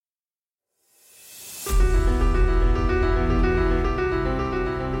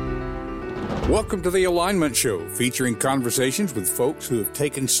Welcome to The Alignment Show, featuring conversations with folks who have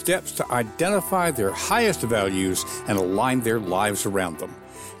taken steps to identify their highest values and align their lives around them.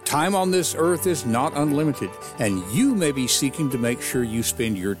 Time on this earth is not unlimited, and you may be seeking to make sure you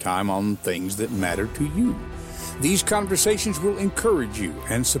spend your time on things that matter to you. These conversations will encourage you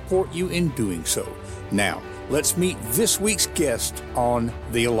and support you in doing so. Now, let's meet this week's guest on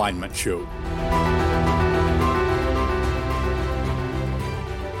The Alignment Show.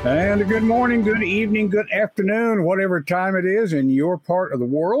 And good morning, good evening, good afternoon, whatever time it is in your part of the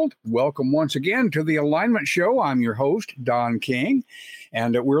world. Welcome once again to The Alignment Show. I'm your host, Don King,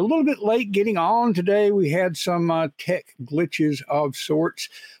 and we're a little bit late getting on today. We had some tech glitches of sorts,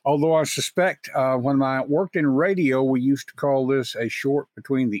 although I suspect when I worked in radio, we used to call this a short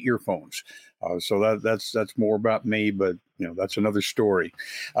between the earphones. So that's more about me, but that's another story.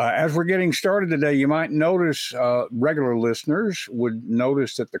 As we're getting started today, you might notice, regular listeners would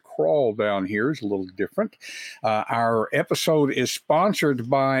notice that the crawl down here is a little different. Our episode is sponsored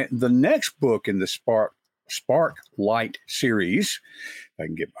by the next book in the Spark Light series. If I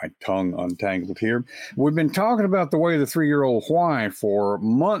can get my tongue untangled here. We've been talking about The Way of the Three-Year-Old Why for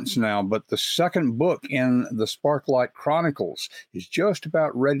months now, but the second book in the Sparklight Chronicles is just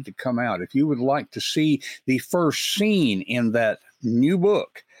about ready to come out. If you would like to see the first scene in that new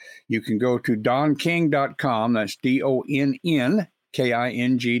book, you can go to donking.com. That's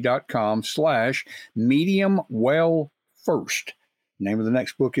DONNKING.com/medium well first. Name of the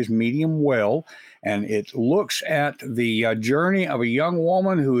next book is Medium Well, and it looks at the journey of a young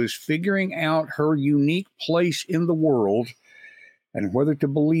woman who is figuring out her unique place in the world and whether to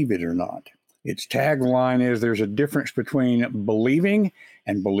believe it or not. Its tagline is, there's a difference between believing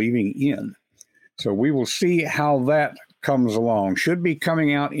and believing in. So we will see how that comes along. Should be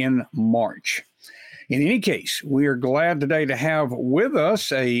coming out in March. In any case, we are glad today to have with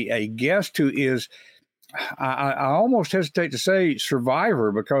us a guest who is, I almost hesitate to say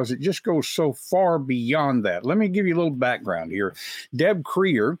survivor, because it just goes so far beyond that. Let me give you a little background here. Deb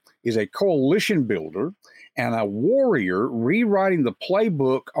Krier is a coalition builder and a warrior rewriting the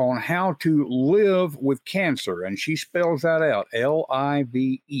playbook on how to live with cancer. And she spells that out,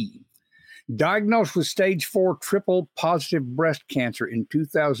 LIVE. Diagnosed with stage 4 triple positive breast cancer in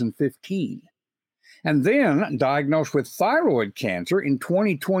 2015. And then diagnosed with thyroid cancer in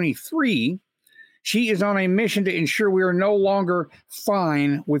 2023. She is on a mission to ensure we are no longer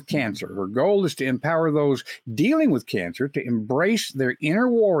fine with cancer. Her goal is to empower those dealing with cancer to embrace their inner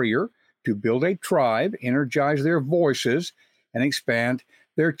warrior, to build a tribe, energize their voices, and expand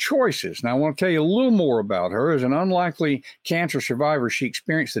their choices. Now, I want to tell you a little more about her. As an unlikely cancer survivor, she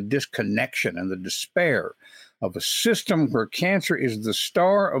experienced the disconnection and the despair of a system where cancer is the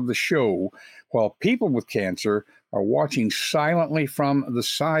star of the show, while people with cancer are watching silently from the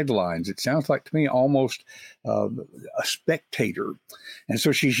sidelines. It sounds like to me almost a spectator. And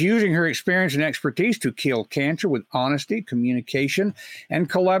so she's using her experience and expertise to kill cancer with honesty, communication, and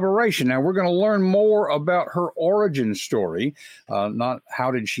collaboration. Now, we're going to learn more about her origin story. Not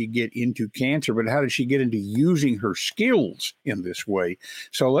how did she get into cancer, but how did she get into using her skills in this way.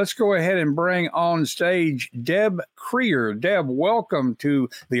 So let's go ahead and bring on stage Deb Krier. Deb, welcome to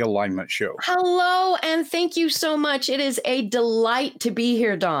The Alignment Show. Hello, and thank you so much. It is a delight to be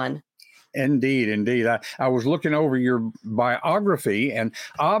here, Don. Indeed, indeed. I was looking over your biography, and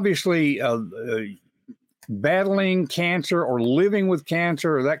obviously battling cancer or living with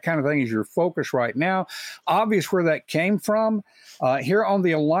cancer or that kind of thing is your focus right now. Obvious where that came from. Here on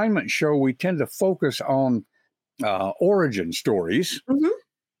the Alignment Show, we tend to focus on origin stories. Mm-hmm.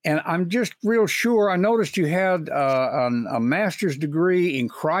 And I'm just real sure, I noticed you had a master's degree in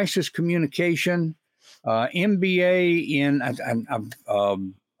crisis communication, MBA in,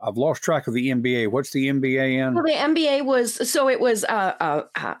 I've lost track of the MBA. What's the MBA in? Well, the MBA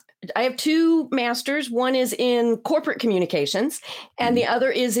I have two masters. One is in corporate communications and the other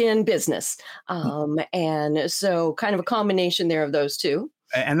is in business. And so kind of a combination there of those two.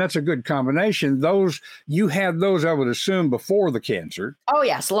 And that's a good combination. You had those, I would assume, before the cancer. Oh,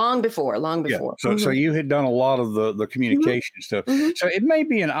 yes. Long before. Yeah. So you had done a lot of the communication stuff. Mm-hmm. So it may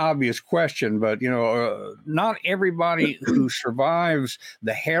be an obvious question, but, not everybody who survives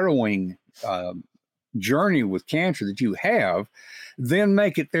the harrowing journey with cancer that you have then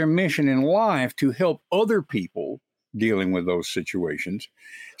make it their mission in life to help other people dealing with those situations.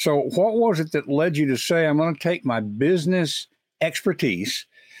 So what was it that led you to say, I'm going to take my business expertise,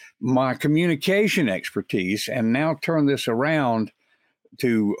 my communication expertise, and now turn this around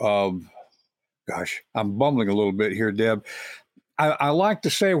to, I'm bumbling a little bit here, Deb. I like to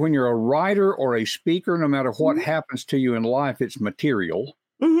say when you're a writer or a speaker, no matter what happens to you in life, it's material.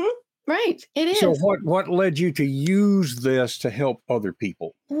 Mm-hmm. Right. It So is. what led you to use this to help other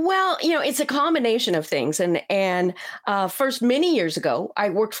people? Well, it's a combination of things. And first, many years ago, I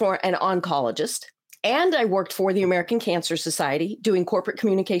worked for an oncologist. And I worked for the American Cancer Society doing corporate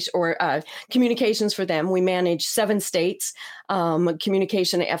communication or communications for them. We manage 7 states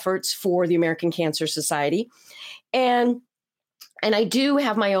communication efforts for the American Cancer Society. And I do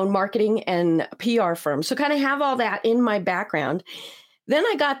have my own marketing and PR firm. So kind of have all that in my background. Then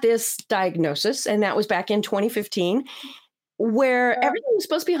I got this diagnosis, and that was back in 2015, where everything was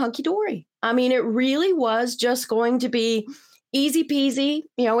supposed to be hunky dory. I mean, it really was just going to be easy peasy.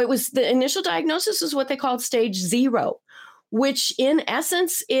 It was the initial diagnosis is what they called stage 0, which in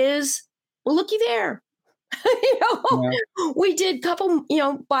essence is, well, looky there. Yeah. We did a couple,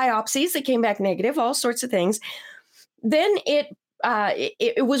 biopsies that came back negative, all sorts of things. Then it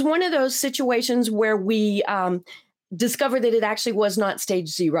was one of those situations where we discovered that it actually was not stage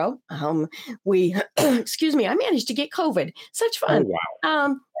 0. We, excuse me, I managed to get COVID. Such fun. Oh,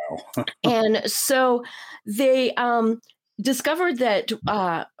 wow. Wow. And so they discovered that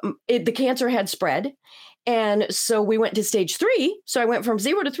the cancer had spread. And so we went to stage 3. So I went from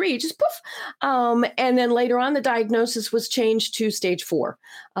 0 to 3, just poof. And then later on, the diagnosis was changed to stage 4,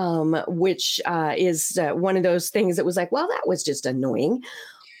 which is one of those things that was like, well, that was just annoying.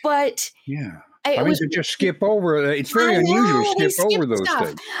 But Yeah. it was to just skip over. It's very unusual to skip over those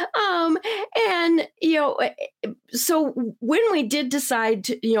things. And so when we did decide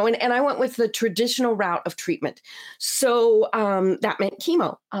to, and I went with the traditional route of treatment. So that meant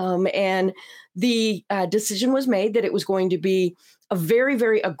chemo. And the decision was made that it was going to be a very,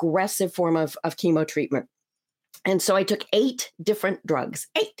 very aggressive form of chemo treatment. And so I took 8 different drugs,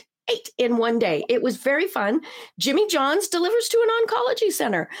 8 in one day. It was very fun. Jimmy John's delivers to an oncology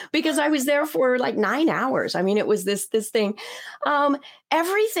center because I was there for like 9 hours. I mean, it was this thing.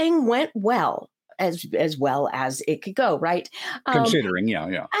 Everything went well, as well as it could go, right? Considering, yeah.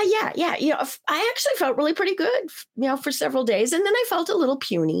 Yeah. I actually felt really pretty good, for several days. And then I felt a little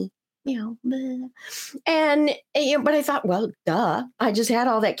puny. And but I thought, well, duh, I just had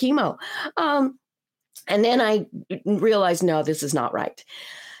all that chemo. And then I realized, no, this is not right.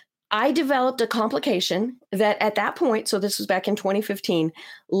 I developed a complication that at that point, so this was back in 2015,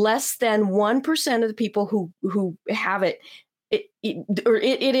 less than 1% of the people who have it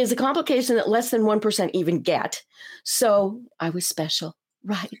is a complication that less than 1% even get. So I was special,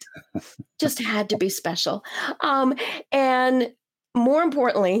 right? Just had to be special. And more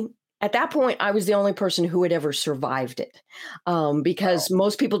importantly, at that point, I was the only person who had ever survived it because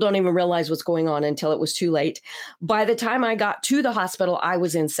most people don't even realize what's going on until it was too late. By the time I got to the hospital, I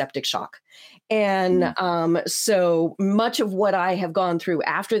was in septic shock. And so much of what I have gone through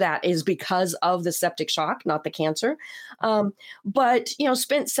after that is because of the septic shock, not the cancer. But,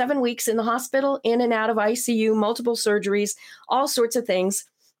 spent 7 weeks in the hospital, in and out of ICU, multiple surgeries, all sorts of things.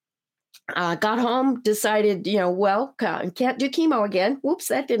 Got home, decided, can't do chemo again. Whoops,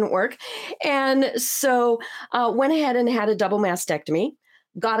 that didn't work. And so went ahead and had a double mastectomy,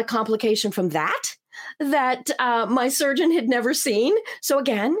 got a complication from that my surgeon had never seen. So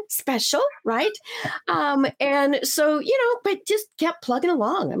again, special, right? And so, but just kept plugging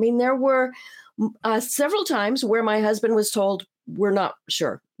along. I mean, there were several times where my husband was told, we're not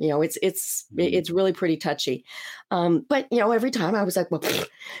sure. It's really pretty touchy. But, every time I was like, well,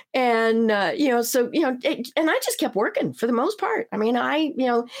 and, so, and I just kept working for the most part. I mean,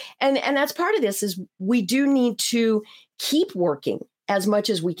 and that's part of this is we do need to keep working as much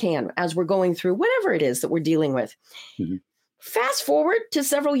as we can as we're going through whatever it is that we're dealing with. Mm-hmm. Fast forward to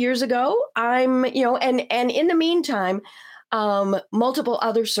several years ago, I'm, and in the meantime, multiple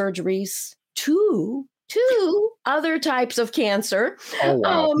other surgeries, two other types of cancer. Oh,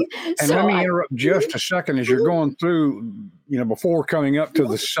 wow. And let me interrupt just a second as you're going through, before coming up to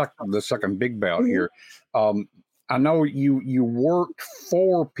the second big bout here. I know you worked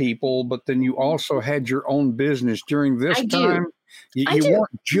for people, but then you also had your own business during this time. You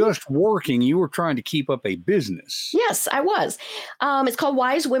weren't just working, you were trying to keep up a business. Yes, I was. It's called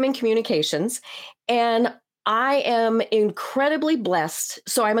Wise Women Communications. And I am incredibly blessed.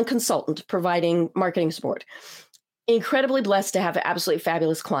 So I'm a consultant providing marketing support. Incredibly blessed to have absolutely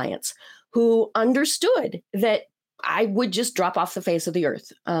fabulous clients who understood that I would just drop off the face of the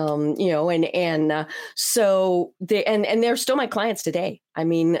earth, so they and they're still my clients today. I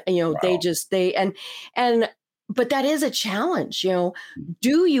mean, wow. But that is a challenge.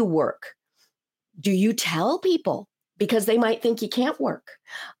 Do you work? Do you tell people? Because they might think you can't work,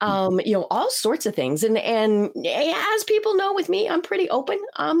 all sorts of things. And as people know with me, I'm pretty open.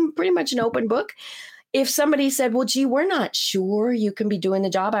 I'm pretty much an open book. if somebody said, well, gee, we're not sure you can be doing the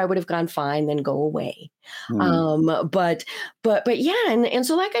job, I would have gone, fine, then go away. But yeah. And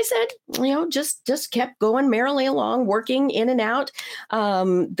so, like I said, just kept going merrily along, working in and out.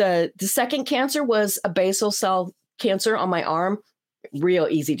 The second cancer was a basal cell cancer on my arm. Real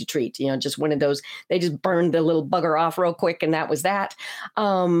easy to treat, just one of those, they just burned the little bugger off real quick. And that was that.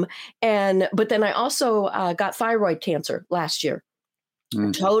 But then I also got thyroid cancer last year,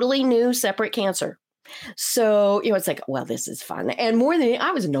 totally new, separate cancer. So, it's like, well, this is fun. And more than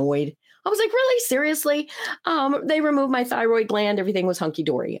I was annoyed. I was like, really? Seriously? They removed my thyroid gland. Everything was hunky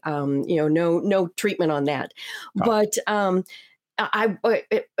dory. No treatment on that. Oh. But I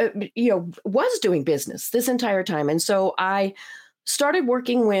was doing business this entire time. And so I started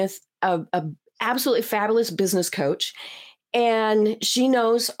working with a absolutely fabulous business coach. And she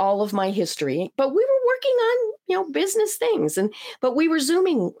knows all of my history, but we were working on, business things. But we were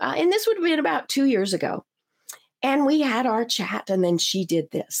Zooming, and this would have been about 2 years ago. And we had our chat, and then she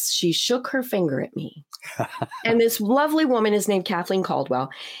did this. She shook her finger at me. And this lovely woman is named Kathleen Caldwell.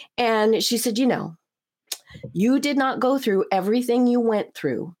 And she said, you did not go through everything you went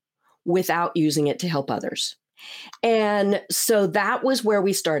through without using it to help others. And so that was where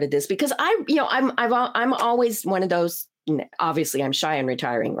we started this, because I'm always one of those. Obviously, I'm shy and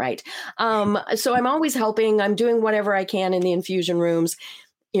retiring, right? So I'm always helping. I'm doing whatever I can in the infusion rooms,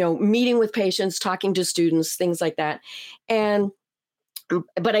 meeting with patients, talking to students, things like that.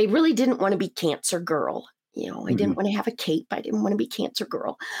 But I really didn't want to be cancer girl. I didn't want to have a cape. I didn't want to be cancer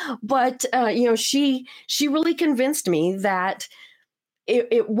girl. But she really convinced me that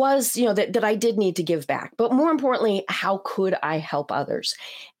it was, that I did need to give back. But more importantly, how could I help others?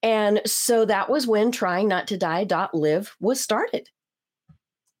 And so that was when tryingnottoDie.live was started.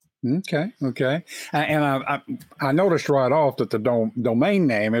 Okay. And I noticed right off that the domain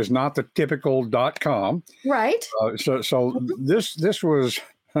name is not the typical .com. Right. So this was,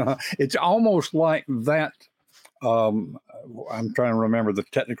 it's almost like that. I'm trying to remember the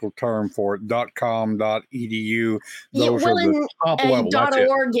technical term for it. .com, .edu. Those are the top level.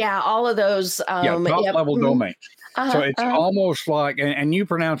 .org. Yeah, all of those. Top level domains. So it's almost like, and you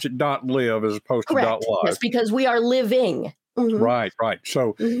pronounce it .live as opposed to .live. Yes, because we are living. Right.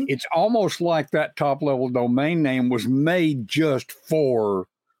 So it's almost like that top level domain name was made just for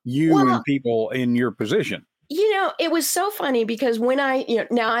you and people in your position. It was so funny because when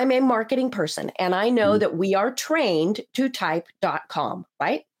now I'm a marketing person, and I know that we are trained to type .com,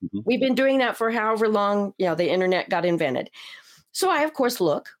 right? We've been doing that for however long, the internet got invented. So I, of course,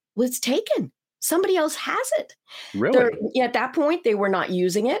 it's taken. Somebody else has it. Really? At that point, they were not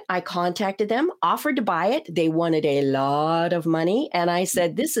using it. I contacted them, offered to buy it. They wanted a lot of money. And I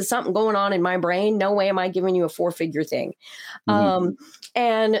said, this is something going on in my brain. No way am I giving you a 4-figure thing.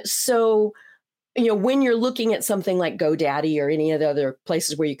 And so, when you're looking at something like GoDaddy or any of the other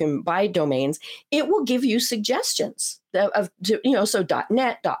places where you can buy domains, it will give you suggestions so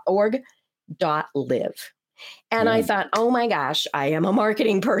 .net, .org, .live. And I thought, oh my gosh, I am a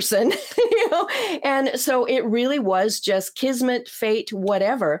marketing person, and so it really was just kismet, fate,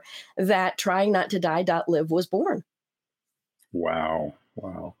 whatever, that tryingnottoDie.live was born. Wow.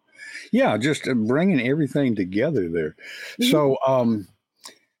 Yeah. Just bringing everything together there. So,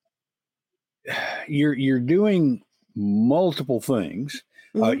 you're doing multiple things.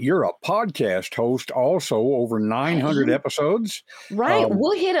 You're a podcast host also, over 900 episodes. Right.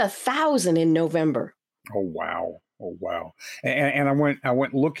 We'll hit 1,000 in November. Oh, wow. And I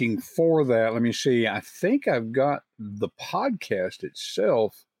went looking for that. Let me see. I think I've got the podcast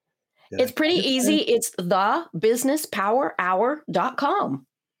itself. It's pretty easy. It's thebusinesspowerhour.com.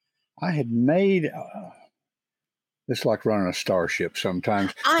 I had made it's like running a starship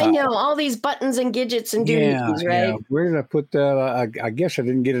sometimes. I know all these buttons and gadgets and doohies, right? Yeah. Where did I put that? I guess I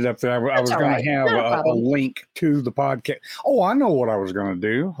didn't get it up there. I was going to have a link to the podcast. Oh, I know what I was going to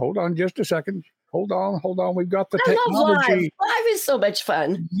do. Hold on just a second. Hold on. We've got the technology. Live is so much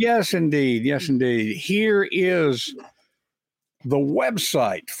fun. Yes, indeed. Here is the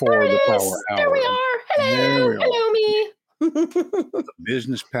website for the Power Hour. There we are. Hello me.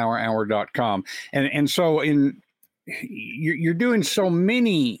 businesspowerhour.com. And so you're doing so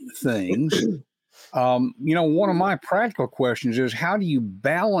many things. One of my practical questions is, how do you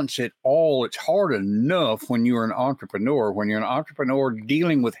balance it all? It's hard enough when you're an entrepreneur,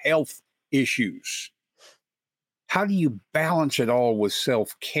 dealing with health issues. How do you balance it all with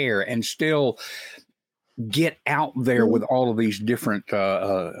self-care and still get out there with all of these different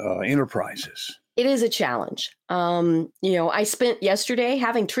enterprises? It is a challenge. I spent yesterday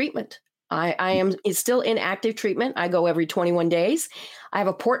having treatment. I am still in active treatment. I go every 21 days. I have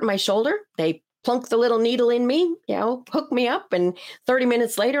a port in my shoulder. They plunk the little needle in me, hook me up, and 30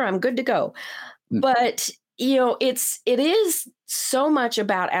 minutes later, I'm good to go. Mm. But, it is so much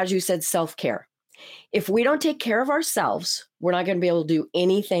about, as you said, self-care. If we don't take care of ourselves, we're not going to be able to do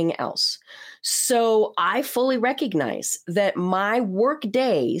anything else. So I fully recognize that my work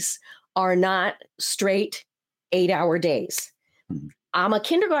days are not straight 8-hour days. Mhm. I'm a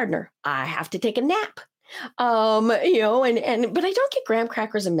kindergartner. I have to take a nap. But I don't get graham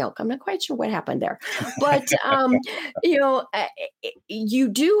crackers and milk. I'm not quite sure what happened there, but you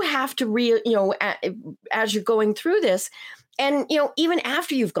do have to as you're going through this, and even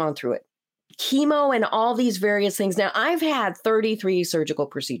after you've gone through it, chemo and all these various things. Now, I've had 33 surgical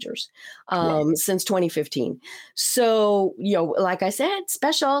procedures since 2015. So, like I said,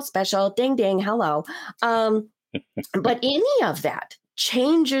 special, ding, ding, hello. But any of that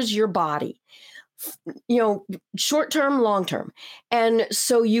changes your body, short term, long term. And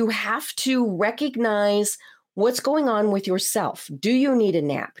so you have to recognize what's going on with yourself. Do you need a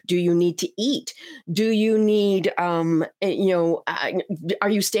nap? Do you need to eat? Do you need, are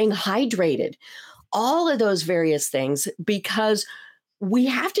you staying hydrated? All of those various things, because we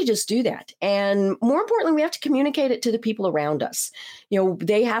have to just do that. And more importantly, we have to communicate it to the people around us.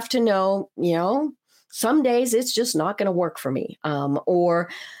 They have to know, some days it's just not going to work for me. Or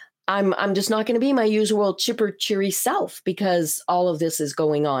I'm just not going to be my usual chipper, cheery self because all of this is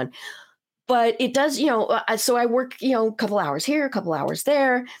going on. But it does, so I work, a couple hours here, a couple hours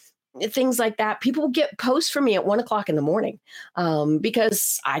there, things like that. People get posts from me at 1:00 in the morning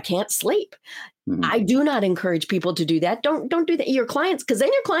because I can't sleep. Mhm. I do not encourage people to do that. Don't do that. Your clients, because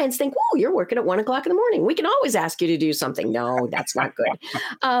then your clients think, "Whoa, you're working at 1:00 in the morning. We can always ask you to do something." No, that's not good.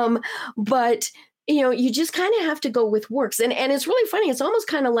 But you just kind of have to go with works. And it's really funny. It's almost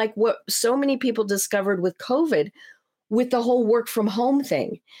kind of like what so many people discovered with COVID, with the whole work from home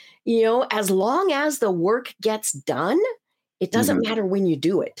thing. As long as the work gets done, it doesn't Mhm. matter when you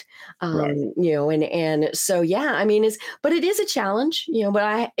do it. Right. And so, yeah, I mean, but it is a challenge, but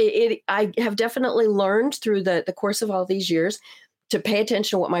I have definitely learned through the course of all these years to pay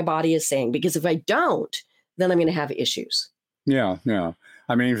attention to what my body is saying, because if I don't, then I'm going to have issues. Yeah, yeah.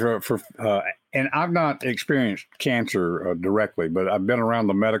 I mean, and I've not experienced cancer directly, but I've been around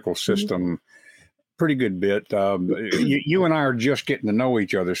the medical system pretty good bit. You and I are just getting to know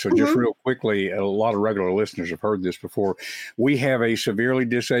each other. So just Mhm. real quickly, a lot of regular listeners have heard this before. We have a severely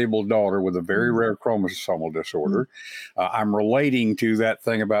disabled daughter with a very rare chromosomal disorder. I'm relating to that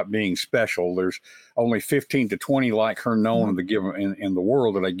thing about being special. There's only 15 to 20 like her known in the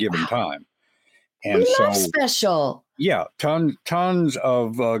world at a given time. We And love so, special. yeah, tons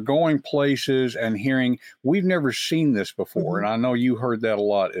of going places and hearing, we've never seen this before. And I know you heard that a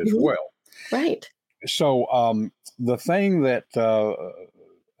lot as Mhm. well. Right. So the thing that so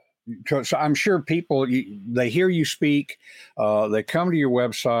I'm sure people, they hear you speak, they come to your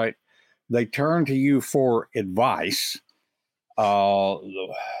website, they turn to you for advice. The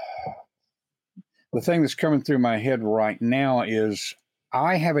thing that's coming through my head right now is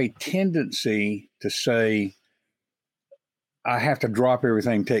I have a tendency to say I have to drop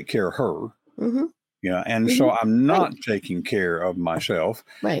everything, take care of her. Hmm. Yeah, and Hmm. so I'm Right. not taking care of myself.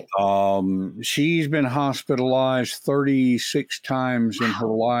 Right. She's been hospitalized 36 times in her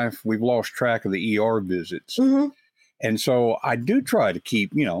life. We've lost track of the ER visits. Hmm. And so I do try to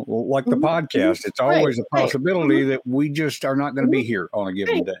keep, like the Hmm. Hmm. podcast, it's Right. always a Right. Hmm. possibility that we just are not going to Hmm. be here on a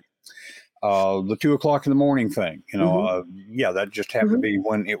given Right. day. The 2:00 in the morning thing, Hmm. yeah, that just happened to Hmm. be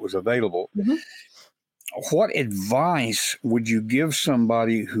when it was available. Hmm. What advice would you give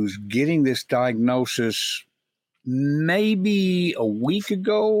somebody who's getting this diagnosis maybe a week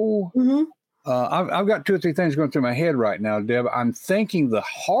ago? Hmm. I've got two or three things going through my head right now, Deb. I'm thinking the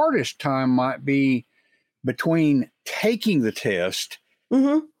hardest time might be between taking the test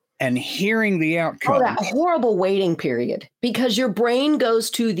Hmm. and hearing the Oh, that outcomes. horrible waiting period, because your brain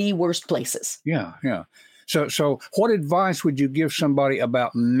goes to the worst places. Yeah, yeah. So what advice would you give somebody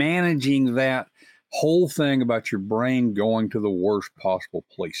about managing that whole thing about your brain going to the worst possible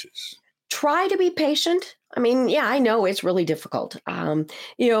places? Try to be patient. I mean, yeah, I know it's really difficult. And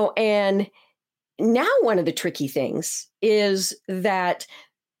now one of the tricky things is that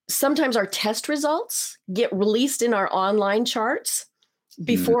sometimes our test results get released in our online charts Mhm.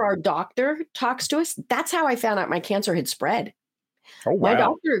 before our doctor talks to us. That's how I found out my cancer had spread. Oh, My wow.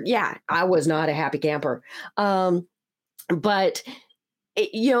 doctor, yeah, I was not a happy camper. But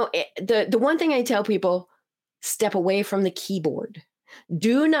the one thing I tell people: step away from the keyboard.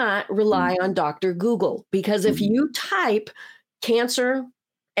 Do not rely on Dr. Google, because if Mhm. you type cancer,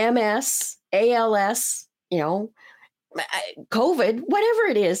 MS, ALS, COVID, whatever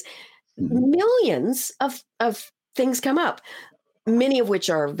it is, millions of things come up, many of which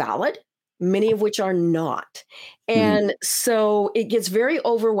are valid, many of which are not. And so it gets very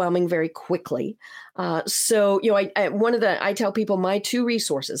overwhelming very quickly. So, I tell people my two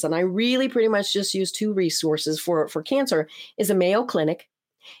resources, and I really pretty much just use two resources for cancer, is a Mayo Clinic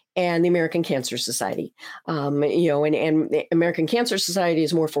and the American Cancer Society. And the American Cancer Society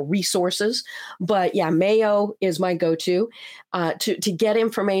is more for resources, but yeah, Mayo is my go-to to get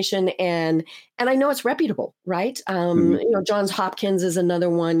information, and I know it's reputable, right? Johns Hopkins is another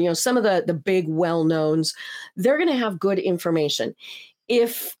one. Some of the big well-knowns, they're going to have good information.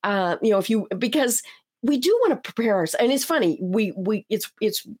 Because we do want to prepare ourselves, and it's funny,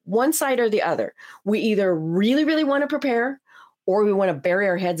 it's one side or the other. We either really, really want to prepare, or we want to bury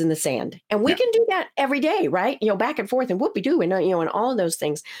our heads in the sand. And we can do that every day, right? Back and forth and whoop-de-doo and, and all of those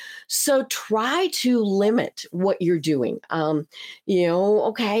things. So try to limit what you're doing.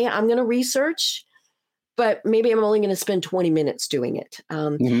 Okay, I'm going to research, but maybe I'm only going to spend 20 minutes doing it.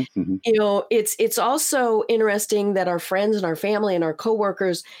 It's also interesting that our friends and our family and our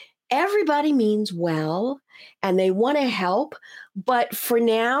coworkers, everybody means well, and they want to help, but for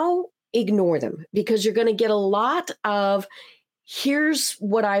now, ignore them, because you're going to get a lot of, here's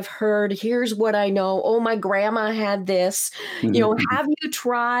what I've heard, here's what I know. Oh, my grandma had this, have you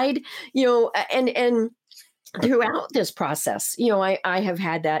tried, and throughout this process, I have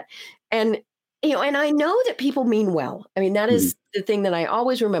had that. And, and I know that people mean well. I mean, that is the thing that I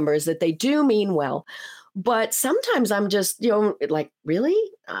always remember, is that they do mean well. But sometimes I'm just, like, really?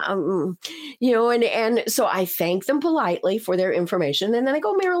 And so I thank them politely for their information, and then I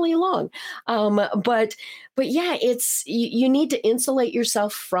go merrily along. But yeah, you need to insulate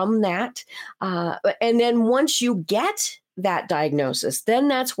yourself from that. And then once you get that diagnosis, then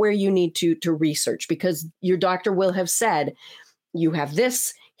that's where you need to research, because your doctor will have said, you have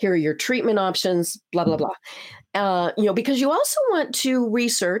this, here are your treatment options, blah, blah, blah. Because you also want to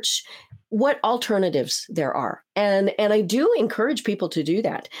research what alternatives there are. And I do encourage people to do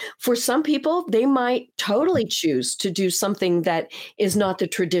that. For some people, they might totally choose to do something that is not the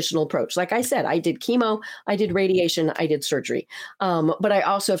traditional approach. Like I said, I did chemo, I did radiation, I did surgery. But I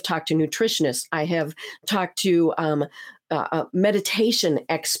also have talked to nutritionists. I have talked to meditation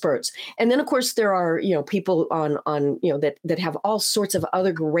experts. And then, of course, there are, people on that have all sorts of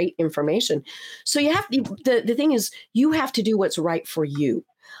other great information. So you have the thing is, you have to do what's right for you.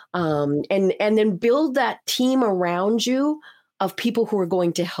 And then build that team around you of people who are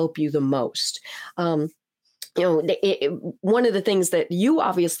going to help you the most. One of the things that you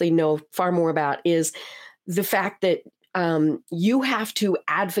obviously know far more about is the fact that you have to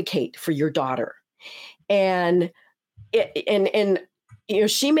advocate for your daughter, and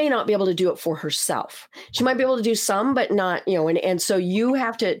she may not be able to do it for herself. She might be able to do some, but not, and so you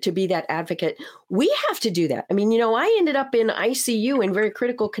have to be that advocate. We have to do that. I mean, I ended up in ICU in very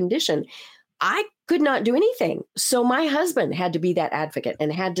critical condition. I could not do anything. So my husband had to be that advocate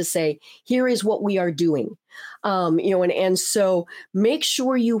and had to say, here is what we are doing. And so make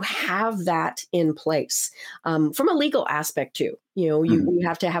sure you have that in place from a legal aspect too. You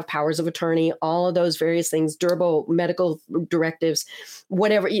have to have powers of attorney, all of those various things, durable medical directives,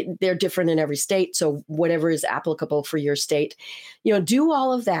 whatever, they're different in every state. So whatever is applicable for your state, do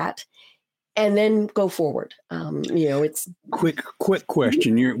all of that. And then go forward. It's quick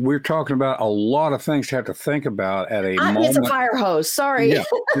question. We're talking about a lot of things to have to think about at a moment. It's a fire hose. Sorry. Yeah.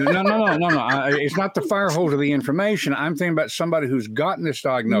 No. It's not the fire hose of the information. I'm thinking about somebody who's gotten this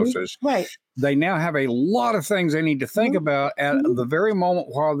diagnosis. Right. They now have a lot of things they need to think about at the very moment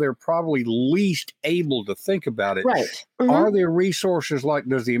while they're probably least able to think about it. Right. Are there resources like,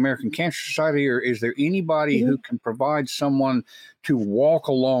 does the American Cancer Society, or is there anybody who can provide someone to walk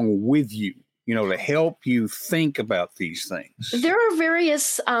along with you, to help you think about these things? There are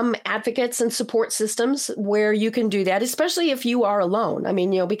various advocates and support systems where you can do that, especially if you are alone. I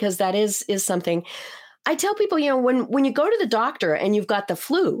mean, because that is something I tell people, when you go to the doctor and you've got the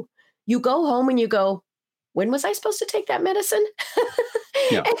flu, you go home and you go, when was I supposed to take that medicine?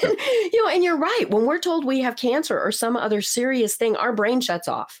 And you're right. When we're told we have cancer or some other serious thing, our brain shuts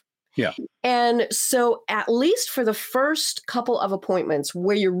off. Yeah. And so at least for the first couple of appointments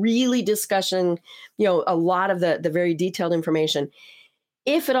where you're really discussing, a lot of the very detailed information,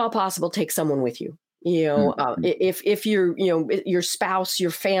 if at all possible, take someone with you. If you're, your spouse,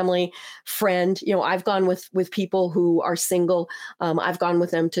 your family, friend, I've gone with people who are single. I've gone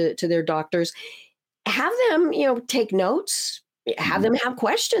with them to their doctors. Have them, take notes. Have them have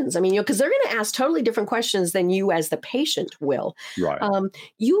questions. I mean, because they're going to ask totally different questions than you as the patient will. Right.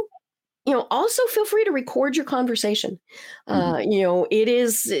 also feel free to record your conversation. It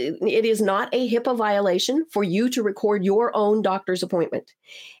is not a HIPAA violation for you to record your own doctor's appointment.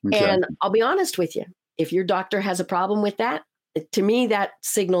 Okay. And I'll be honest with you, if your doctor has a problem with that, to me, that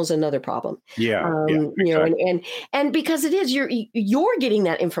signals another problem. Yeah. Exactly. And because it is, you're getting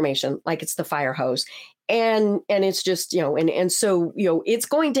that information like it's the fire hose. And it's just, and so, it's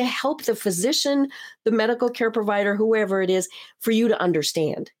going to help the physician, the medical care provider, whoever it is, for you to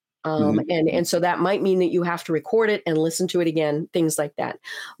understand. And so that might mean that you have to record it and listen to it again, things like that.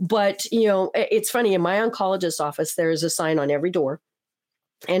 But, it's funny, in my oncologist's office, there is a sign on every door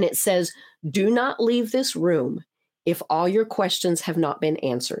and it says, "Do not leave this room if all your questions have not been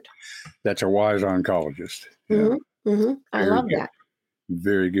answered." That's a wise oncologist. Yeah. I love that.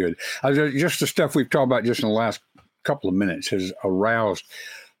 Very good. Just the stuff we've talked about just in the last couple of minutes has aroused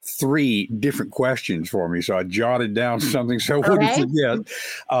 3 different questions for me. So I jotted down something so I wouldn't forget.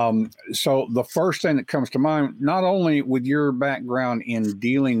 So the first thing that comes to mind, not only with your background in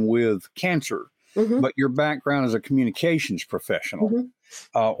dealing with cancer, but your background as a communications professional,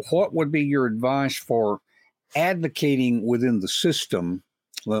 what would be your advice for advocating within the system?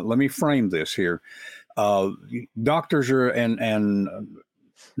 Let me frame this here. Doctors are and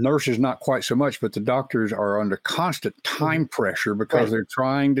nurses not quite so much, but the doctors are under constant time pressure because they're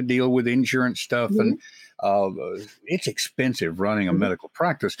trying to deal with insurance stuff, and it's expensive running a medical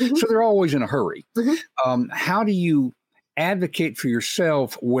practice, so they're always in a hurry. How do you advocate for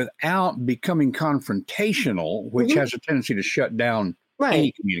yourself without becoming confrontational, which has a tendency to shut down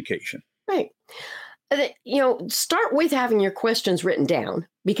any communication? Start with having your questions written down,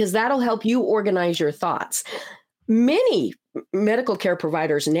 because that'll help you organize your thoughts. Many medical care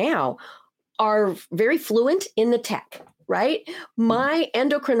providers now are very fluent in the tech, right? My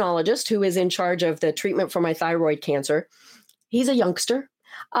endocrinologist, who is in charge of the treatment for my thyroid cancer, he's a youngster,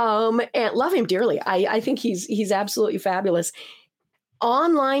 and love him dearly. I think he's absolutely fabulous.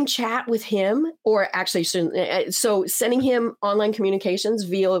 Online chat with him, or actually, so sending him online communications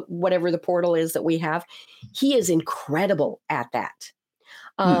via whatever the portal is that we have, he is incredible at that.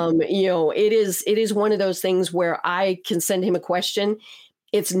 It is one of those things where I can send him a question.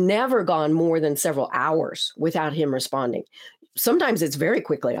 It's never gone more than several hours without him responding. Sometimes it's very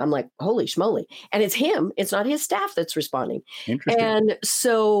quickly. I'm like, holy schmoly. And it's him. It's not his staff that's responding. And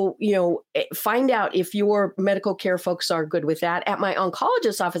so, find out if your medical care folks are good with that. At my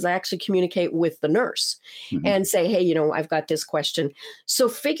oncologist's office, I actually communicate with the nurse and say, hey, I've got this question. So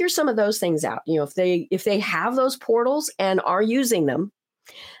figure some of those things out. If they have those portals and are using them,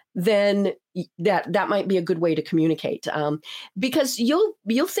 then that might be a good way to communicate. Because you'll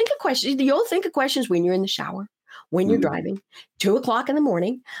think of questions. You'll think of questions when you're in the shower, when you're driving, 2:00 in the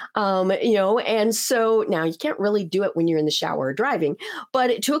morning, and so now you can't really do it when you're in the shower or driving, but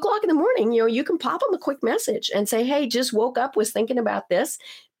at 2:00 in the morning, you can pop them a quick message and say, hey, just woke up, was thinking about this.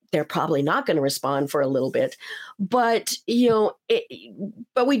 They're probably not going to respond for a little bit, but,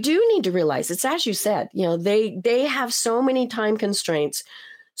 but we do need to realize it's, as you said, they have so many time constraints.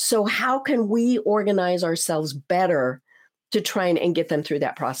 So how can we organize ourselves better to try and get them through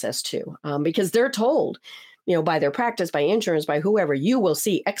that process too? Because they're told, by their practice, by insurance, by whoever, you will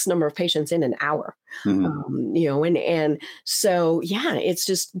see X number of patients in an hour. And so, it's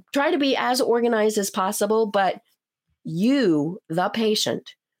just try to be as organized as possible, but you, the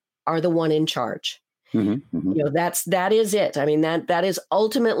patient, are the one in charge. That is it. I mean, that is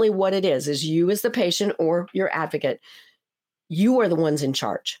ultimately what it is you as the patient or your advocate. You are the ones in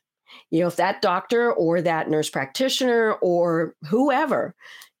charge. If that doctor or that nurse practitioner or whoever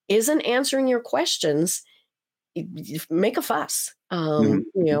isn't answering your questions, make a fuss. And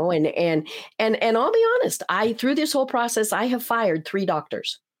I'll be honest, through this whole process, I have fired 3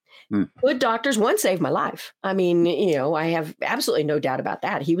 doctors. Good doctors. One saved my life. I mean, I have absolutely no doubt about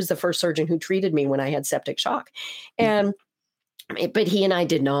that. He was the first surgeon who treated me when I had septic shock. But he and I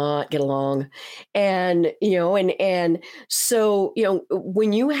did not get along. And so,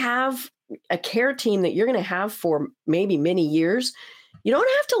 when you have a care team that you're going to have for maybe many years, you don't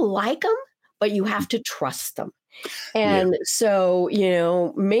have to like them, but you have to trust them. And so,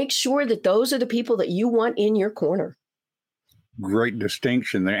 make sure that those are the people that you want in your corner. Great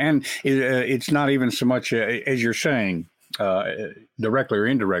distinction there. And it's not even so much, as you're saying, directly or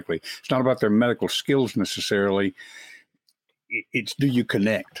indirectly, it's not about their medical skills necessarily. It's, do you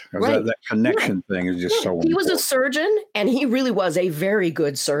connect? That connection thing is just so important. He was a surgeon, and he really was a very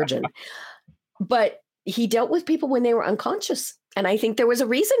good surgeon. But he dealt with people when they were unconscious. And I think there was a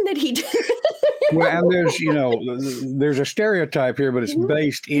reason that he did. Well, and there's a stereotype here, but it's Mhm,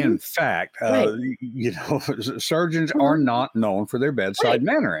 based in mhm. fact. Right. Surgeons are Mhm. not known for their bedside Right.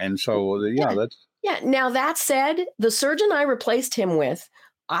 manner, and so yeah, Yeah. that's Yeah. Now, that said, the surgeon I replaced him with,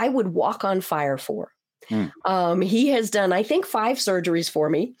 I would walk on fire for. mm. He has done, I think, 5 surgeries for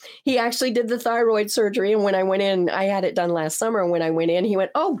me. He actually did the thyroid surgery. And when I went in, I had it done last summer. And when I went in, he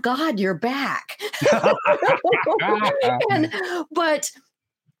went, "Oh God, you're back." and, but,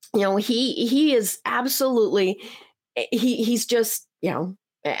 he is absolutely, he's just,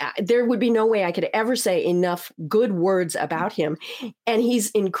 there would be no way I could ever say enough good words about him. And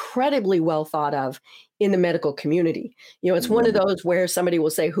he's incredibly well thought of in the medical community. It's one of those where somebody will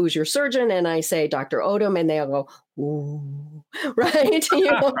say, "Who's your surgeon?" And I say, "Dr. Odom," and they'll go, "Ooh," right?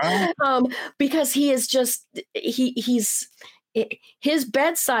 Because he is just, he's, his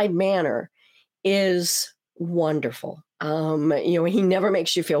bedside manner is wonderful. He never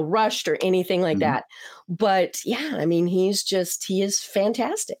makes you feel rushed or anything like Mhm. that. But yeah, I mean, he is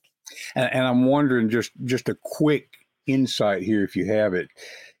fantastic. And I'm wondering, just a quick insight here, if you have it.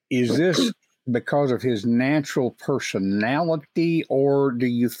 Is this because of his natural personality, or do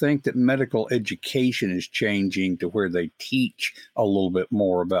you think that medical education is changing to where they teach a little bit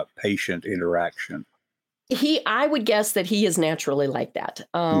more about patient interaction? I would guess that he is naturally like that.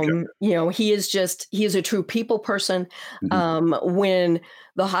 Okay. He is a true people person. Mhm. When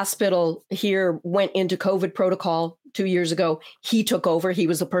the hospital here went into COVID protocol 2 years ago, he took over. He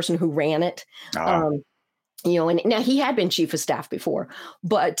was the person who ran it. Ah, Um, and now he had been chief of staff before,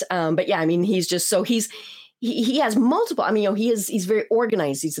 but yeah, I mean, he's just, so he has multiple, I mean, he's very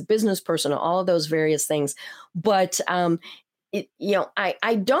organized. He's a business person, all of those various things. But, I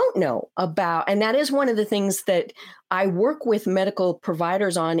don't know about, and that is one of the things that I work with medical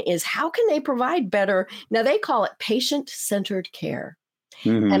providers on, is how can they provide better? Now they call it patient-centered care.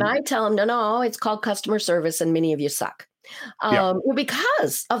 And mhm. I tell them, no, it's called customer service and many of you suck. Yeah.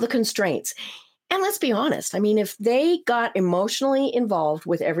 Because of the constraints. And let's be honest. I mean, if they got emotionally involved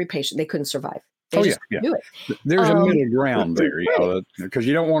with every patient, they couldn't survive. They Oh, yeah, just yeah. couldn't do it. There's a Um, middle ground there, right, because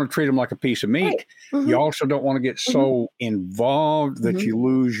you don't want to treat them like a piece of right. meat. Hmm. You also don't want to get Hmm. so involved that Hmm. you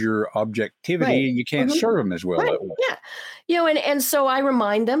lose your objectivity Right. and you can't Hmm. serve them as well Right. that way. Yeah. And so I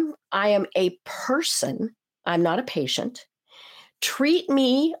remind them, I am a person. I'm not a patient. Treat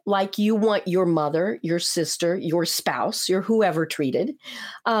me like you want your mother, your sister, your spouse, your whoever treated.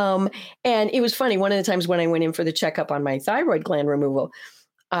 Um, and it was funny. One of the times when I went in for the checkup on my thyroid gland removal,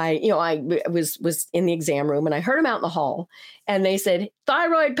 I was in the exam room and I heard them out in the hall, and they said,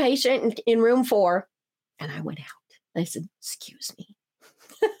 "Thyroid patient in room 4." And I went out. I said, "Excuse me."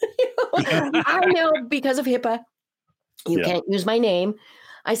 I know because of HIPAA, you Yeah. can't use my name.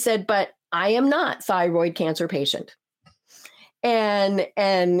 I said, "But I am not thyroid cancer patient." And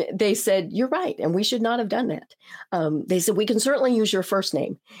they said, "You're right, and we should not have done that." They said, "We can certainly use your first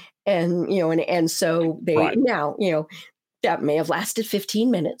name." And so they, Right. now, that may have lasted 15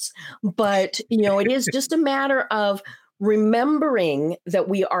 minutes, but it is just a matter of remembering that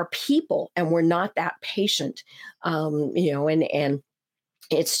we are people and we're not that patient. And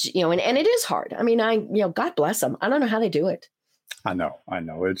it's, and it is hard. I mean, God bless them. I don't know how they do it. I know. I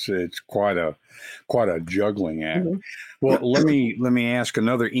know. It's quite a juggling act. Mhm. Well, let me ask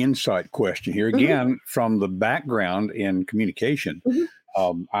another insight question here, Mhm. again from the background in communication. Mhm.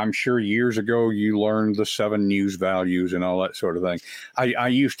 I'm sure years ago you learned the 7 news values and all that sort of thing. I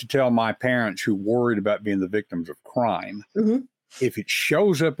used to tell my parents, who worried about being the victims of crime, Mhm. if it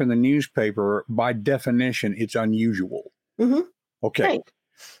shows up in the newspaper, by definition, it's unusual. Mhm. Okay. Right.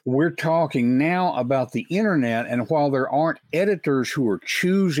 We're talking now about the internet, and while there aren't editors who are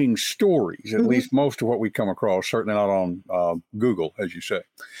choosing stories, at Mhm. least most of what we come across, certainly not on Google, as you say,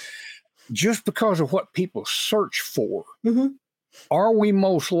 just because of what people search for, Mhm. are we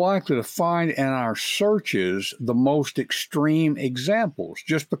most likely to find in our searches the most extreme examples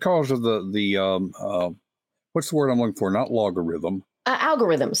just because of the what's the word I'm looking for? Not logarithm.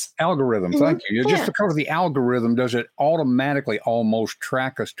 Algorithms. Algorithm, Mhm. thank you. Yeah, just Yeah. because of the algorithm, does it automatically almost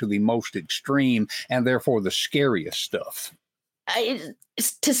track us to the most extreme and therefore the scariest stuff?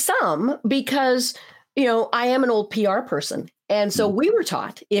 To some, because I am an old PR person, and so Mm. we were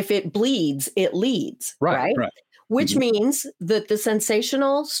taught, if it bleeds, it leads, Right, right? right. Which Hmm. means that the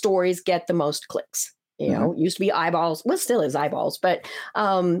sensational stories get the most clicks. Hmm. Used to be eyeballs, well, still is eyeballs, but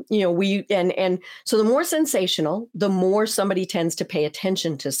we and so the more sensational, the more somebody tends to pay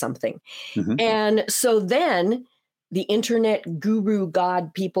attention to something. Hmm. And so then the internet guru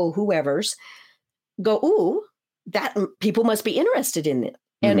god people, whoever's, go, "Ooh, that people must be interested in it."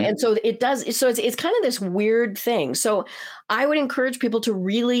 And so it does. So it's kind of this weird thing. So I would encourage people to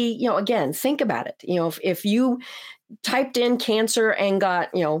really, again, think about it. If you typed in cancer and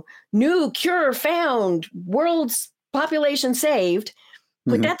got, new cure found, world's population saved,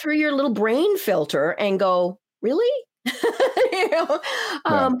 put that through your little brain filter and go, really?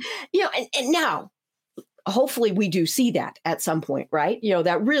 And now, hopefully we do see that at some point, right?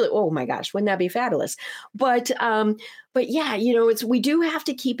 That really, oh my gosh, wouldn't that be fabulous? But yeah, we do have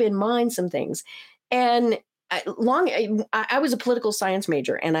to keep in mind some things. And I was a political science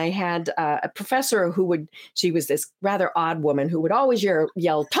major, and I had a professor she was this rather odd woman who would always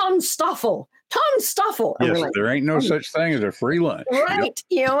yell, "Ton Stoffel, Ton Stoffel." Yes, like, there ain't no such thing as a free lunch. Right.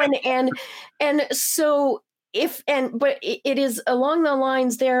 And so but it is along the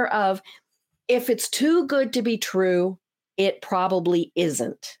lines there of, if it's too good to be true, it probably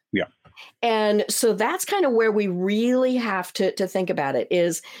isn't. Yeah. And so that's kind of where we really have to think about it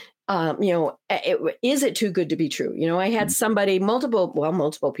is, is it too good to be true? I had somebody,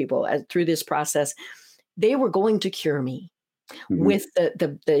 multiple people through this process, they were going to cure me with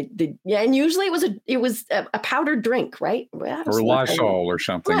and usually it was a powdered drink, right? Or Lysol or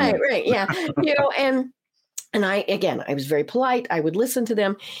something. Right. Yeah. And I was very polite. I would listen to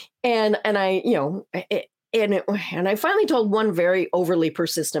them. And I finally told one very overly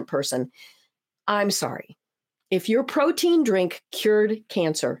persistent person, I'm sorry, if your protein drink cured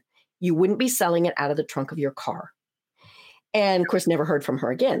cancer, you wouldn't be selling it out of the trunk of your car. And of course, never heard from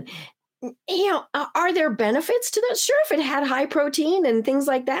her again. Are there benefits to that? Sure, if it had high protein and things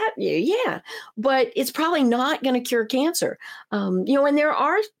like that, yeah, but it's probably not going to cure cancer. And there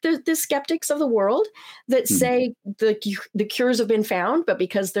are the skeptics of the world that say the cures have been found, but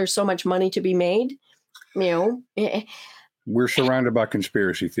because there's so much money to be made, we're surrounded by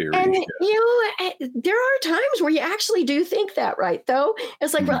conspiracy theories. And, there are times where you actually do think that, right? Though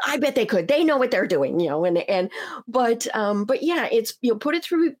it's like, well, I bet they could. They know what they're doing, but yeah, it's, put it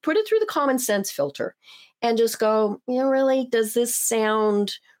through the common sense filter and just go, really, does this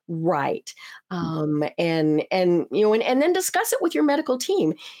sound right? And then discuss it with your medical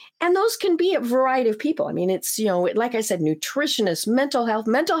team. And those can be a variety of people. I mean, it's, like I said, nutritionists, mental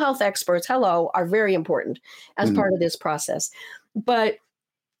health experts, are very important as part of this process. But,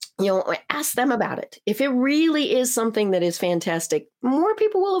 ask them about it. If it really is something that is fantastic, more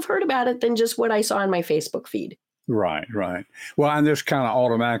people will have heard about it than just what I saw in my Facebook feed. Right. Well, and this kind of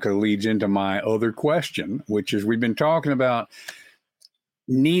automatically leads into my other question, which is, we've been talking about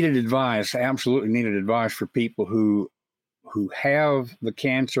absolutely needed advice for people who have the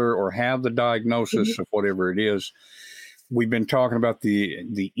cancer or have the diagnosis of whatever it is. We've been talking about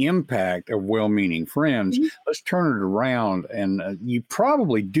the impact of well-meaning friends. Let's turn it around, and you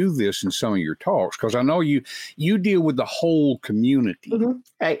probably do this in some of your talks, because I know you deal with the whole community.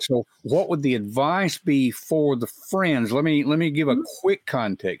 Right. So, what would the advice be for the friends? Let me give a quick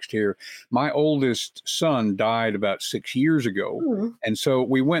context here. My oldest son died about 6 years ago, and so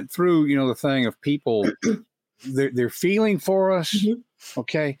we went through the thing of people they're feeling for us.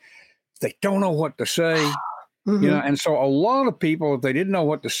 Okay, they don't know what to say. And so a lot of people, if they didn't know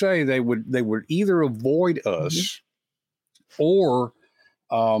what to say, they would either avoid us, or,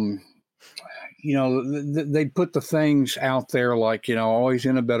 they'd put the things out there like, always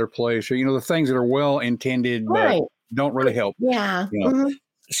in a better place, or, the things that are well intended, but don't really help. Yeah.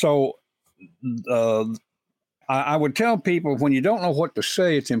 So I would tell people, when you don't know what to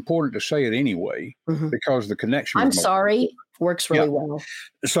say, it's important to say it anyway, because the connection. I'm sorry. Works really well.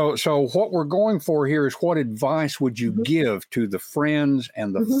 So what we're going for here is, what advice would you give to the friends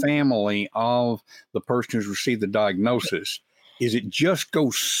and the family of the person who's received the diagnosis? Is it just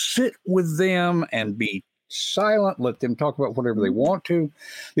go sit with them and be silent, let them talk about whatever they want to?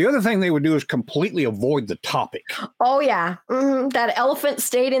 The other thing they would do is completely avoid the topic. Oh yeah. That elephant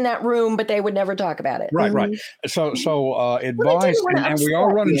stayed in that room, but they would never talk about it. Right. So advice, and we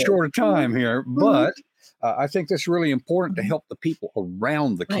are running short of time here, but I think that's really important to help the people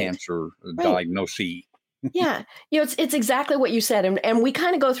around the cancer diagnosee. Yeah. It's exactly what you said. And we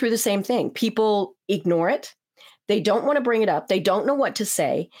kind of go through the same thing. People ignore it. They don't want to bring it up. They don't know what to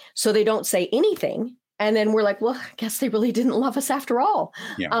say. So they don't say anything. And then we're like, well, I guess they really didn't love us after all.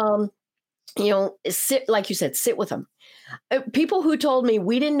 Yeah. Like you said, sit with them. People who told me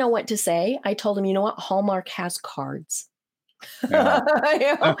we didn't know what to say, I told them, you know what? Hallmark has cards. Yeah.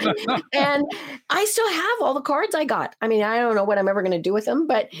 And I still have all the cards I got. I mean, I don't know what I'm ever going to do with them,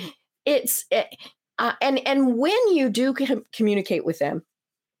 but it's and when you do communicate with them,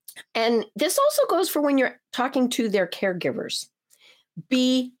 and this also goes for when you're talking to their caregivers,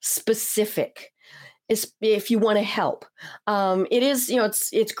 be specific. if you want to help. It is,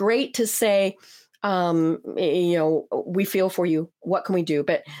 it's great to say, we feel for you. What can we do?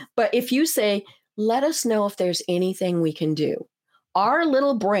 But if you say, let us know if there's anything we can do, our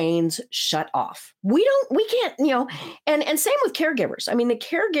little brains shut off. We can't, and same with caregivers. I mean, the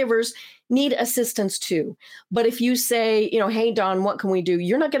caregivers need assistance too. But if you say, hey, Dawn, what can we do?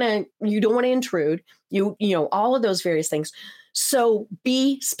 You don't want to intrude, all of those various things. So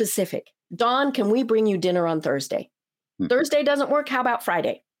be specific. Dawn, can we bring you dinner on Thursday? Thursday doesn't work. How about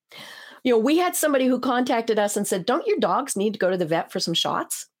Friday? We had somebody who contacted us and said, don't your dogs need to go to the vet for some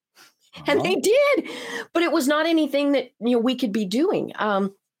shots? And they did, but it was not anything that we could be doing.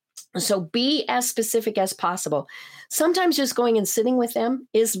 So be as specific as possible. Sometimes just going and sitting with them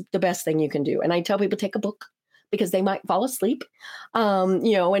is the best thing you can do. And I tell people, take a book because they might fall asleep. And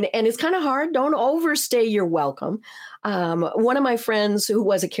it's kind of hard. Don't overstay your welcome. One of my friends who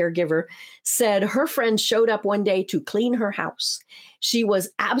was a caregiver said her friend showed up one day to clean her house. She was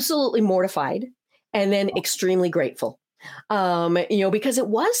absolutely mortified and then extremely grateful. Because it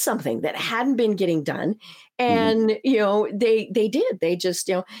was something that hadn't been getting done. And, they did, they just,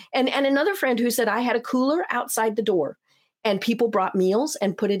 and another friend who said, I had a cooler outside the door and people brought meals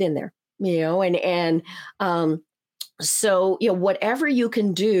and put it in there, so, whatever you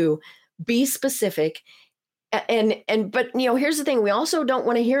can do, be specific. But here's the thing. We also don't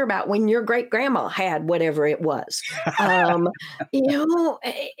want to hear about when your great grandma had whatever it was,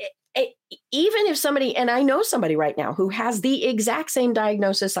 even if somebody, and I know somebody right now who has the exact same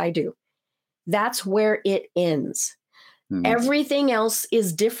diagnosis I do, that's where it ends. Mm-hmm. Everything else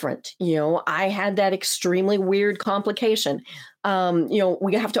is different. I had that extremely weird complication.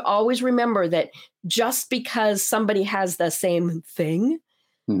 We have to always remember that just because somebody has the same thing,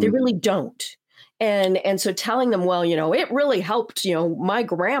 they really don't. And so telling them, well, it really helped, my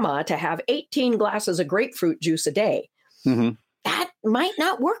grandma to have 18 glasses of grapefruit juice a day. Mm-hmm. That might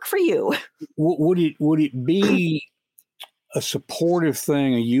not work for you. Would it be a supportive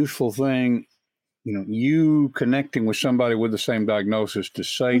thing, a useful thing, you connecting with somebody with the same diagnosis to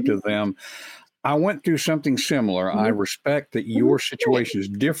say to them, I went through something similar. I respect that your situation is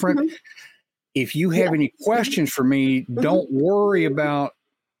different. If you have any questions for me, don't worry about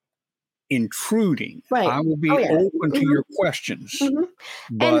intruding. Right. I will be open to your questions,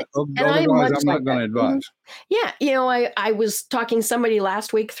 but otherwise I'm not going to advise. Yeah. I was talking to somebody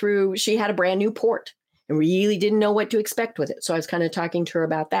last week she had a brand new port and really didn't know what to expect with it. So I was kind of talking to her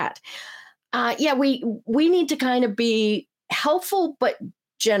about that. We need to kind of be helpful, but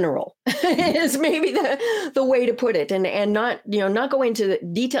general is maybe the way to put it, and not go into the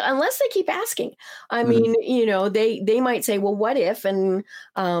detail unless they keep asking. I mean, they might say, well, what if, and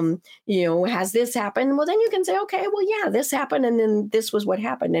has this happened? Well, then you can say, okay, well, yeah, this happened, and then this was what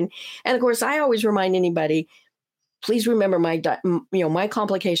happened, and of course, I always remind anybody, please remember my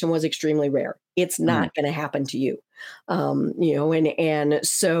complication was extremely rare. It's not going to happen to you. And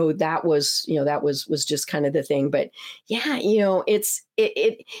so that was just kind of the thing. But yeah, it's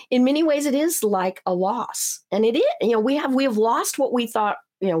in many ways it is like a loss, and it is, we have lost what we thought,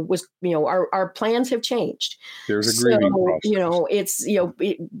 was, our plans have changed. There's a grieving process. It's,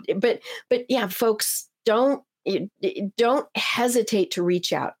 but yeah, folks, don't hesitate to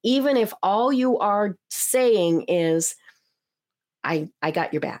reach out, even if all you are saying is, I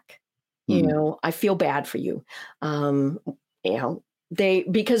got your back. I feel bad for you.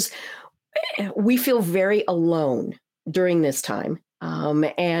 Because we feel very alone during this time.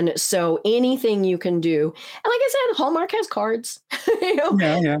 And so anything you can do, and like I said, Hallmark has cards.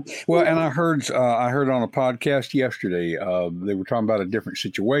 Yeah. Well, and I heard on a podcast yesterday, they were talking about a different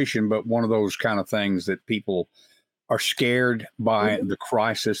situation, but one of those kind of things that people are scared by the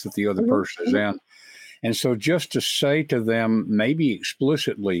crisis that the other person is in. And so just to say to them, maybe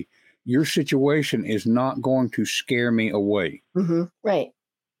explicitly, your situation is not going to scare me away. Right.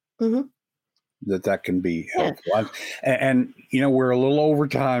 That can be helpful. And we're a little over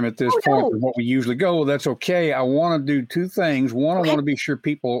time at this point with what we usually go. Well, that's okay. I want to do two things. One, I want to be sure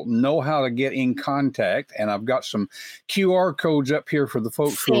people know how to get in contact. And I've got some QR codes up here for the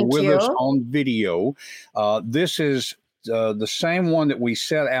folks who are with us on video. This is the same one that we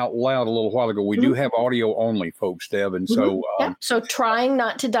said out loud a little while ago. We do have audio only, folks, Deb. And so so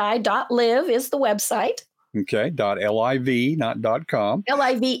tryingnottoDie.live is the website. Okay, .liv, not .com.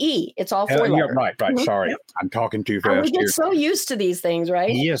 LIVE. It's all four letters. Right. Sorry. I'm talking too fast. We get so used to these things,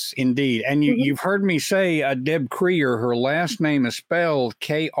 right? Yes, indeed. And you've heard me say Deb Krier, her last name is spelled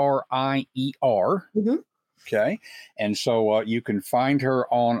Krier. Okay. And so you can find her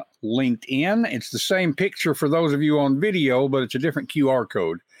on LinkedIn. It's the same picture for those of you on video, but it's a different QR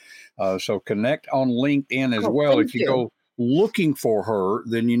code. So connect on LinkedIn as well. If you go looking for her,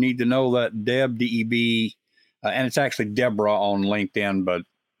 then you need to know that Deb, D-E-B, and it's actually Deborah on LinkedIn, but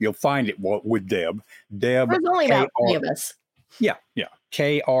you'll find it with Deb. Deb. There's only about 3 of us. Yeah.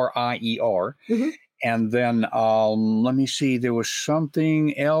 Krier. Mm-hmm. And then let me see. There was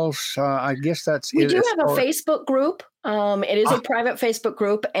something else. I guess that's we do have a Facebook group. It is a private Facebook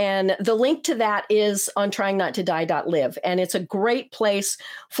group, and the link to that is on tryingnottoDie.live. And it's a great place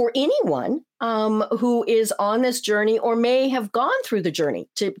for anyone who is on this journey or may have gone through the journey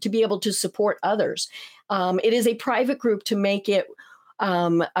to be able to support others. It is a private group to make it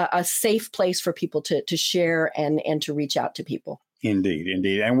a safe place for people to share and to reach out to people. Indeed.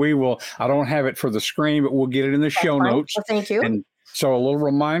 And we will, I don't have it for the screen, but we'll get it in the show notes. Well, thank you. And so a little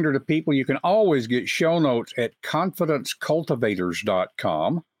reminder to people, you can always get show notes at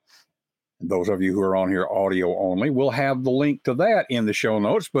confidencecultivators.com. Those of you who are on here audio only, we'll have the link to that in the show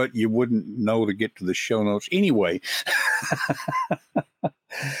notes, but you wouldn't know to get to the show notes anyway.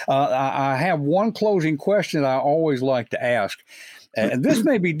 I have one closing question that I always like to ask. And this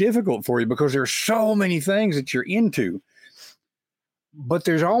may be difficult for you because there's so many things that you're into. But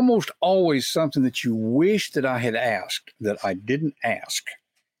there's almost always something that you wish that I had asked that I didn't ask.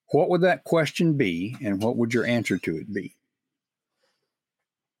 What would that question be, and what would your answer to it be?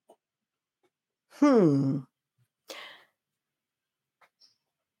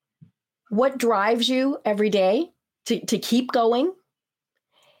 What drives you every day to keep going?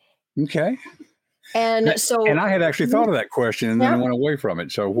 Okay. And I had actually thought of that question and then went away from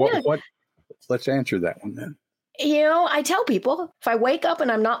it. So what? Let's answer that one then. I tell people if I wake up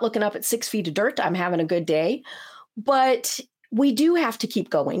and I'm not looking up at 6 feet of dirt, I'm having a good day. But we do have to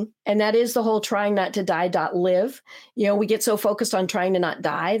keep going. And that is the whole tryingnottoDie.live. We get so focused on trying to not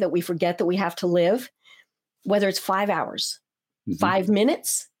die that we forget that we have to live, whether it's 5 hours, 5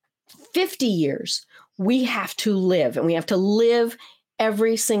 minutes, 50 years. We have to live, and we have to live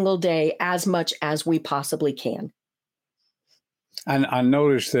every single day as much as we possibly can. And I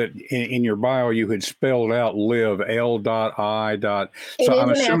noticed that in your bio, you had spelled out live, L.I. So I'm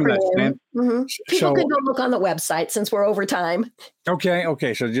assuming that's People can go look on the website since we're over time.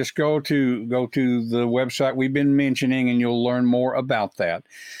 Okay. So just go to the website we've been mentioning, and you'll learn more about that.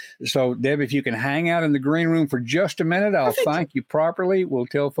 So, Deb, if you can hang out in the green room for just a minute, I'll thank you properly. We'll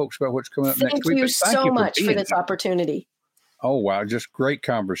tell folks about what's coming up next week. Thank you so much for this opportunity. Oh, wow. Just great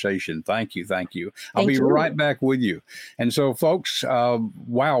conversation. Thank you. I'll be right back with you. And so, folks,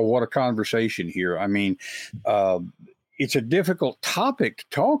 wow, what a conversation here. I mean, it's a difficult topic to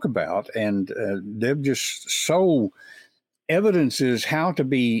talk about. And Deb just so evidences how to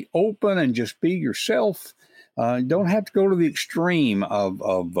be open and just be yourself. Don't have to go to the extreme of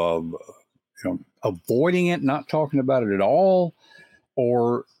avoiding it, not talking about it at all,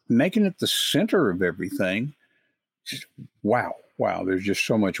 or making it the center of everything. Just wow. There's just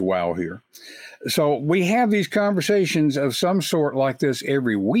so much wow here. So we have these conversations of some sort like this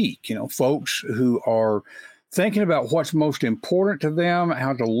every week, folks who are thinking about what's most important to them,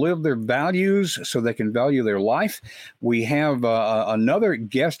 how to live their values so they can value their life. We have another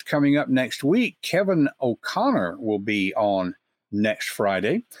guest coming up next week. Kevin O'Connor will be on next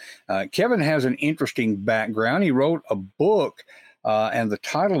Friday. Kevin has an interesting background. He wrote a book. And the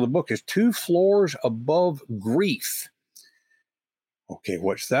title of the book is 2 Floors Above Grief. Okay,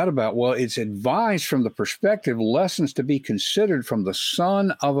 what's that about? Well, it's advice from the perspective, lessons to be considered from the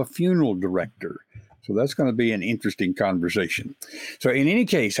son of a funeral director. So that's going to be an interesting conversation. So in any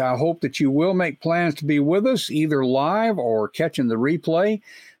case, I hope that you will make plans to be with us, either live or catching the replay.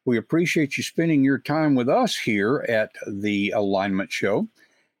 We appreciate you spending your time with us here at the Alignment Show,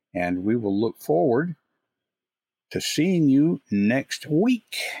 and we will look forward to seeing you next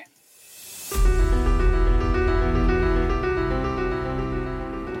week.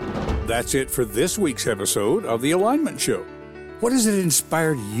 That's it for this week's episode of The Alignment Show. What has it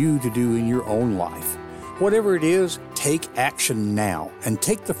inspired you to do in your own life? Whatever it is, take action now and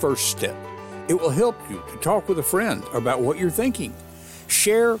take the first step. It will help you to talk with a friend about what you're thinking.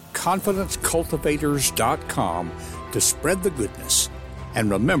 Share confidencecultivators.com to spread the goodness. And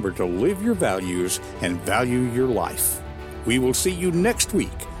remember to live your values and value your life. We will see you next week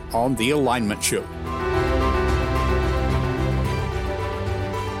on The Alignment Show.